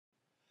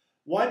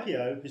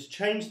YPO has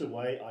changed the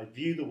way I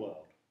view the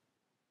world.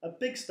 A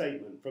big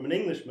statement from an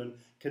Englishman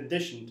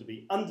conditioned to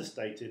be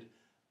understated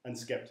and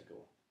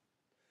sceptical.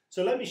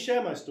 So let me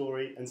share my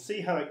story and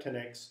see how it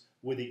connects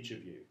with each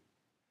of you.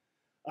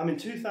 I'm in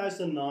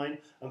 2009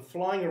 and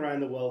flying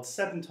around the world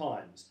 7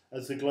 times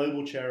as the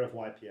global chair of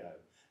YPO,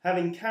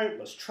 having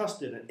countless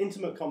trusted and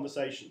intimate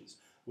conversations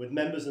with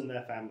members and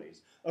their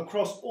families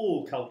across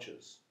all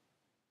cultures.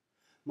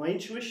 My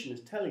intuition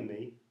is telling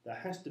me there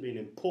has to be an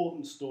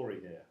important story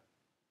here.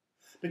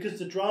 Because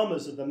the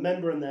dramas of the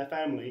member and their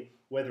family,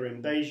 whether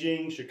in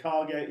Beijing,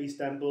 Chicago,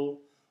 Istanbul,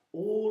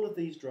 all of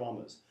these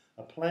dramas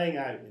are playing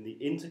out in the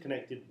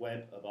interconnected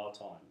web of our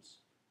times.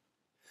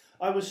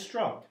 I was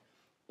struck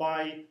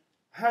by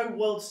how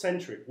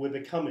world-centric we're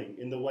becoming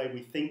in the way we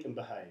think and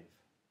behave.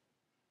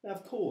 Now,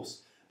 of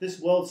course, this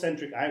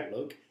world-centric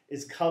outlook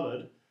is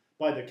coloured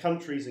by the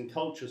countries and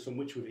cultures from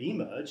which we've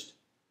emerged,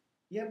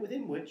 yet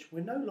within which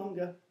we're no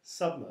longer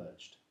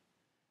submerged.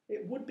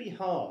 It would be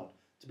hard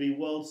to be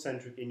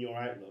world-centric in your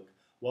outlook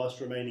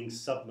whilst remaining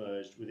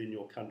submerged within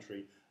your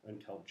country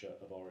and culture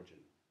of origin.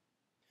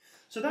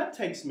 So that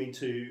takes me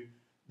to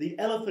the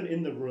elephant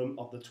in the room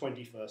of the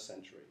 21st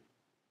century,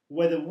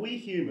 whether we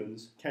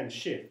humans can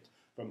shift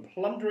from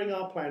plundering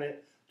our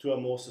planet to a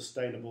more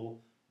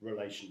sustainable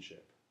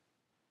relationship.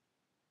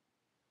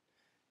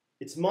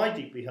 It's my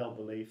deeply held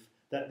belief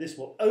that this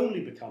will only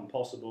become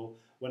possible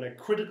when a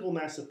critical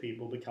mass of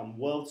people become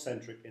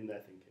world-centric in their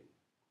thinking.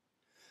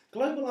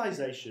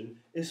 Globalization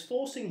is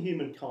forcing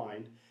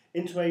humankind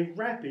into a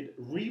rapid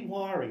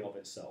rewiring of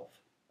itself,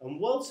 and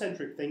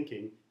world-centric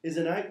thinking is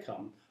an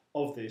outcome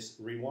of this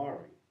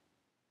rewiring.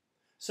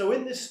 So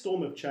in this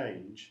storm of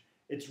change,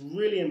 it's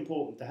really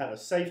important to have a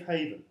safe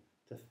haven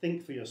to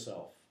think for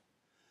yourself,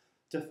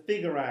 to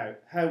figure out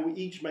how we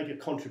each make a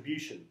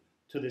contribution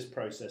to this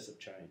process of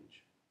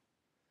change.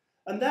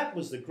 And that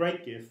was the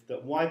great gift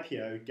that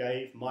YPO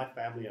gave my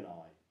family and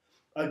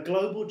I, a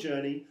global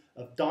journey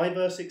of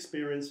diverse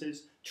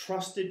experiences,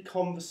 trusted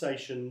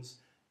conversations,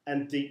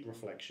 and deep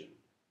reflection,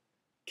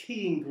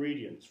 key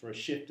ingredients for a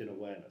shift in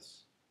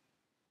awareness.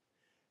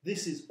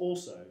 This is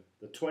also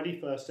the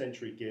 21st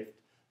century gift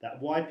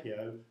that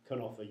YPO can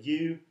offer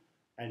you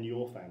and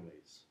your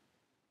families.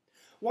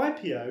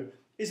 YPO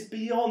is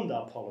beyond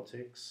our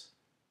politics,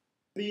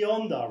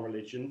 beyond our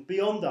religion,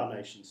 beyond our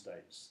nation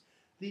states.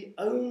 The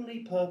only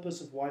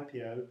purpose of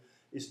YPO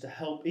is to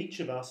help each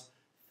of us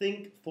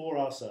think for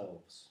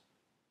ourselves,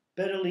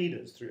 better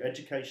leaders through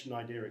education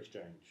idea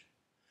exchange,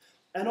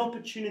 an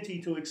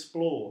opportunity to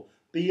explore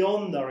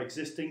beyond our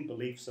existing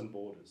beliefs and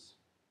borders.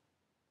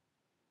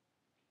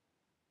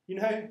 You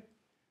know,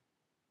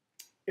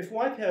 if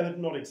YPO had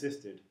not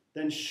existed,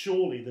 then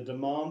surely the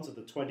demands of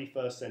the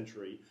 21st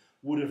century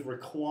would have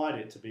required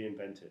it to be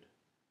invented.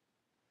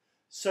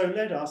 So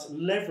let us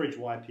leverage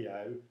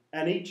YPO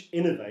and each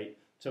innovate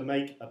to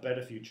make a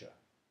better future.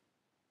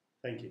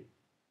 Thank you.